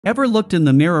Ever looked in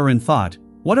the mirror and thought,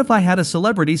 what if I had a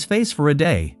celebrity's face for a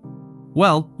day?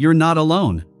 Well, you're not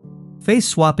alone. Face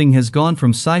swapping has gone from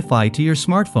sci-fi to your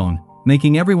smartphone,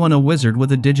 making everyone a wizard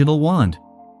with a digital wand.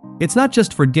 It's not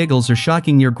just for giggles or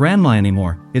shocking your grandma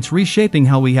anymore, it's reshaping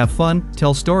how we have fun,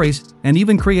 tell stories, and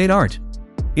even create art.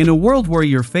 In a world where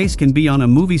your face can be on a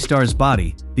movie star's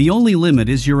body, the only limit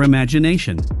is your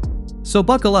imagination. So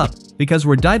buckle up, because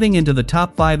we're diving into the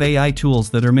top 5 AI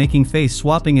tools that are making face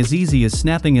swapping as easy as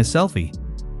snapping a selfie.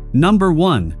 Number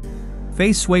 1.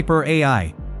 FaceSwaper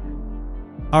AI.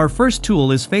 Our first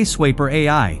tool is FaceSwaper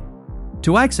AI.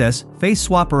 To access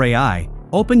FaceSwaper AI,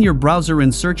 open your browser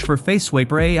and search for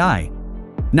FaceSwaper AI.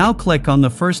 Now click on the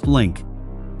first link.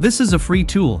 This is a free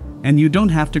tool, and you don't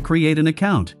have to create an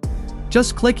account.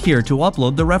 Just click here to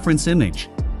upload the reference image.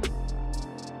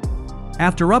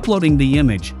 After uploading the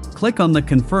image, click on the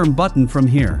Confirm button from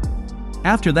here.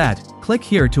 After that, click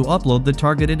here to upload the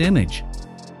targeted image.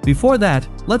 Before that,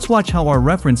 let's watch how our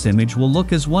reference image will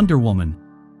look as Wonder Woman.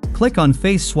 Click on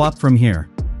Face Swap from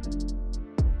here.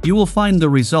 You will find the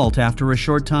result after a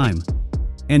short time.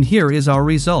 And here is our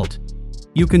result.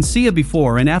 You can see a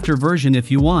before and after version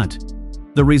if you want.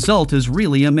 The result is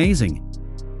really amazing.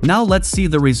 Now let's see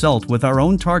the result with our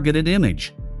own targeted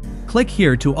image. Click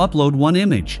here to upload one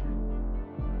image.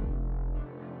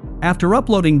 After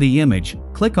uploading the image,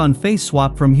 click on Face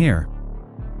Swap from here.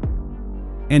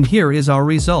 And here is our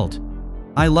result.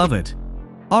 I love it.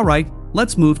 Alright,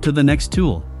 let's move to the next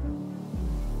tool.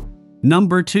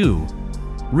 Number 2.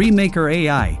 Remaker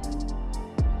AI.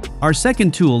 Our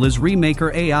second tool is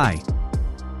Remaker AI.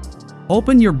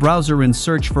 Open your browser and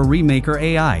search for Remaker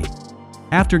AI.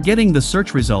 After getting the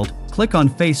search result, click on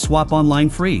Face Swap Online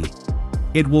Free.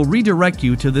 It will redirect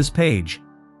you to this page.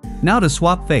 Now to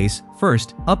swap face,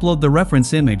 first, upload the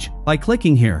reference image by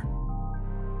clicking here.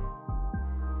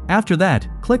 After that,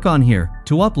 click on here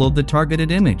to upload the targeted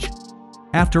image.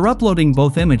 After uploading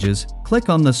both images, click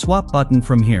on the Swap button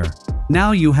from here.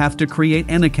 Now you have to create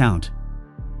an account.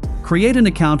 Create an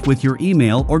account with your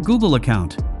email or Google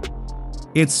account.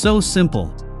 It's so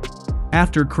simple.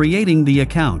 After creating the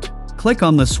account, click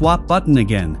on the Swap button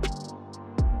again.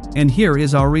 And here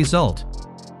is our result.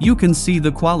 You can see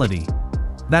the quality.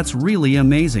 That's really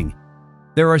amazing.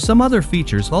 There are some other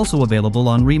features also available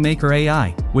on Remaker AI,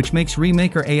 which makes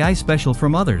Remaker AI special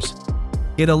from others.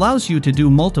 It allows you to do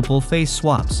multiple face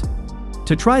swaps.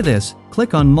 To try this,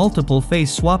 click on Multiple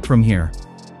Face Swap from here.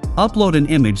 Upload an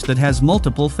image that has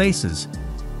multiple faces.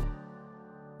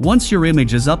 Once your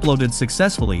image is uploaded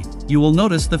successfully, you will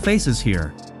notice the faces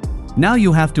here. Now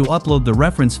you have to upload the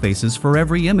reference faces for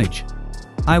every image.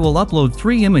 I will upload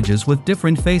 3 images with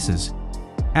different faces.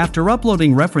 After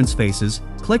uploading reference faces,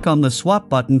 click on the Swap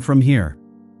button from here.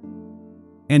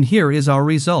 And here is our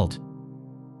result.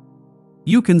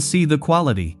 You can see the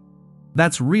quality.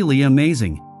 That's really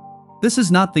amazing. This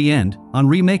is not the end. On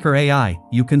Remaker AI,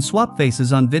 you can swap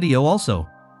faces on video also.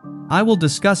 I will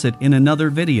discuss it in another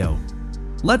video.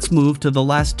 Let's move to the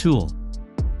last tool.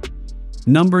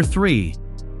 Number 3.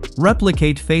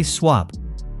 Replicate Face Swap.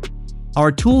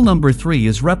 Our tool number 3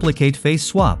 is Replicate Face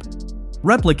Swap.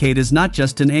 Replicate is not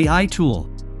just an AI tool.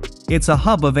 It's a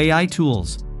hub of AI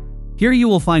tools. Here you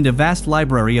will find a vast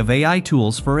library of AI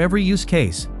tools for every use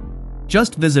case.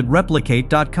 Just visit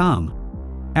replicate.com.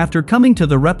 After coming to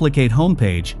the Replicate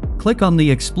homepage, click on the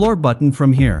Explore button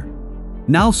from here.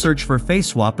 Now search for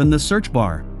FaceSwap in the search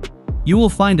bar. You will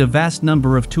find a vast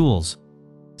number of tools.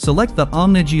 Select the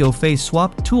Omnigeo Face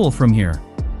Swap tool from here.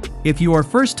 If you are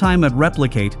first time at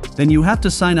Replicate, then you have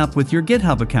to sign up with your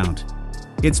GitHub account.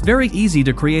 It's very easy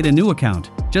to create a new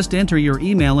account, just enter your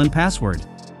email and password.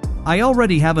 I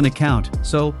already have an account,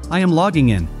 so I am logging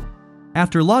in.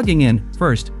 After logging in,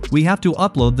 first, we have to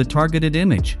upload the targeted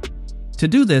image. To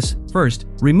do this, first,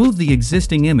 remove the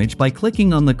existing image by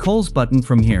clicking on the Coals button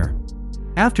from here.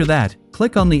 After that,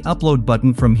 click on the Upload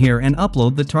button from here and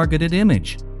upload the targeted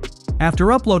image.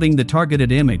 After uploading the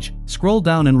targeted image, scroll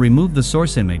down and remove the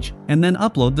source image, and then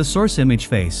upload the source image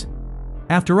face.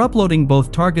 After uploading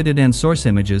both targeted and source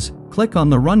images, click on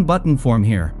the Run button from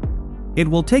here. It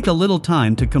will take a little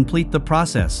time to complete the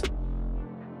process.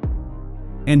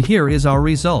 And here is our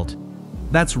result.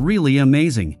 That's really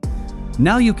amazing.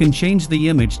 Now you can change the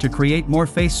image to create more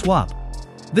face swap.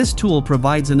 This tool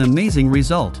provides an amazing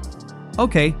result.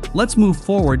 Okay, let's move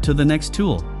forward to the next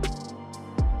tool.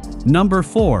 Number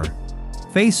 4.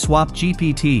 FaceSwap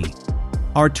GPT.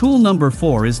 Our tool number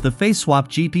 4 is the FaceSwap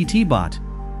GPT bot.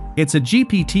 It's a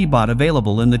GPT bot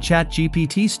available in the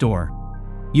ChatGPT store.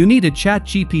 You need a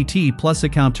ChatGPT Plus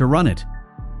account to run it.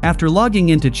 After logging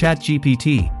into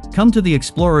ChatGPT, come to the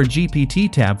Explorer GPT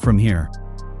tab from here.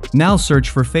 Now search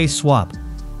for FaceSwap.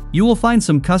 You will find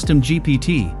some custom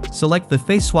GPT, select the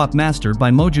FaceSwap Master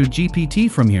by Moju GPT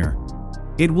from here.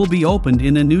 It will be opened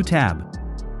in a new tab.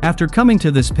 After coming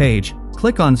to this page,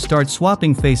 click on Start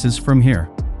Swapping Faces from here.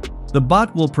 The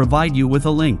bot will provide you with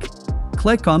a link.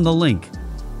 Click on the link.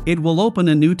 It will open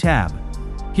a new tab.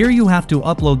 Here you have to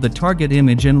upload the target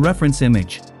image and reference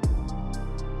image.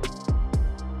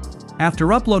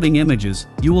 After uploading images,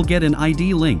 you will get an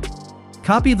ID link.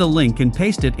 Copy the link and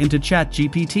paste it into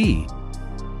ChatGPT.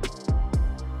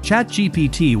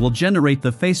 ChatGPT will generate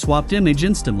the face-swapped image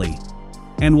instantly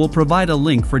and will provide a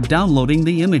link for downloading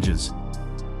the images.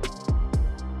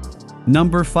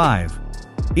 Number 5.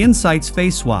 Insights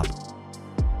FaceSwap.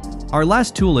 Our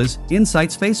last tool is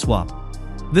Insights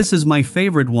FaceSwap. This is my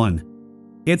favorite one.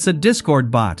 It's a Discord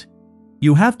bot.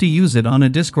 You have to use it on a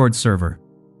Discord server.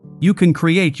 You can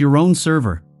create your own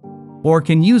server or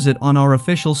can use it on our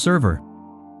official server.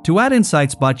 To add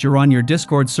Insights bot on your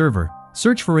Discord server,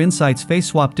 search for Insights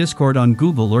FaceSwap Discord on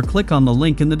Google or click on the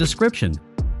link in the description.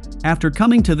 After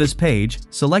coming to this page,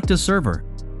 select a server.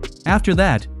 After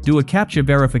that, do a CAPTCHA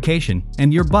verification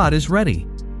and your bot is ready.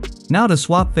 Now to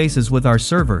swap faces with our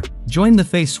server, join the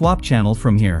FaceSwap channel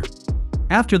from here.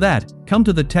 After that, come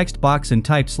to the text box and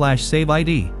type /save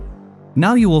ID.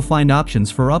 Now you will find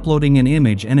options for uploading an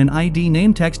image and an ID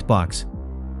name text box.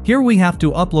 Here we have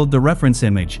to upload the reference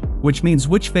image, which means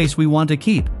which face we want to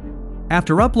keep.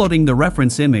 After uploading the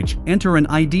reference image, enter an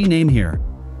ID name here.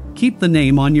 Keep the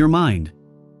name on your mind.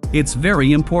 It's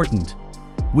very important.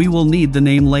 We will need the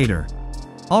name later.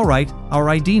 Alright, our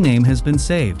ID name has been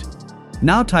saved.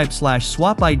 Now type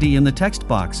 /swap ID in the text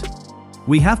box.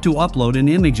 We have to upload an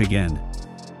image again.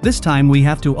 This time we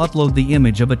have to upload the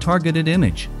image of a targeted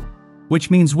image, which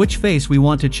means which face we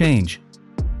want to change.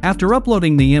 After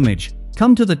uploading the image,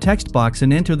 come to the text box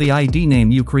and enter the ID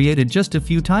name you created just a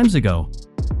few times ago.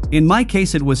 In my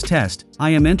case it was test, I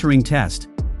am entering test.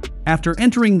 After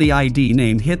entering the ID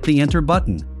name, hit the enter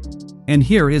button. And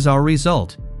here is our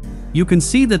result. You can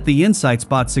see that the Insights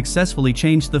bot successfully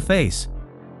changed the face.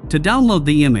 To download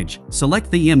the image, select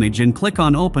the image and click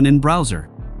on Open in Browser.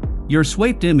 Your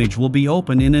swiped image will be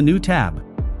open in a new tab.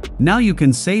 Now you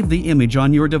can save the image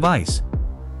on your device.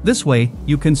 This way,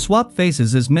 you can swap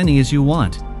faces as many as you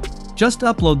want. Just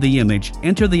upload the image,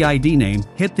 enter the ID name,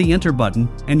 hit the enter button,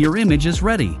 and your image is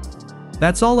ready.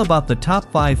 That's all about the top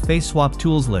 5 FaceSwap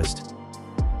tools list.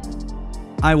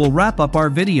 I will wrap up our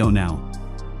video now.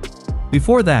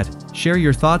 Before that, share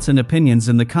your thoughts and opinions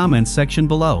in the comments section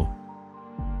below.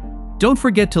 Don't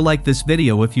forget to like this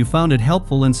video if you found it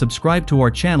helpful and subscribe to our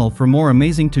channel for more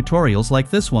amazing tutorials like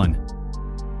this one.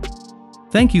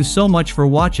 Thank you so much for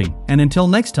watching, and until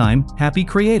next time, happy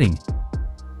creating!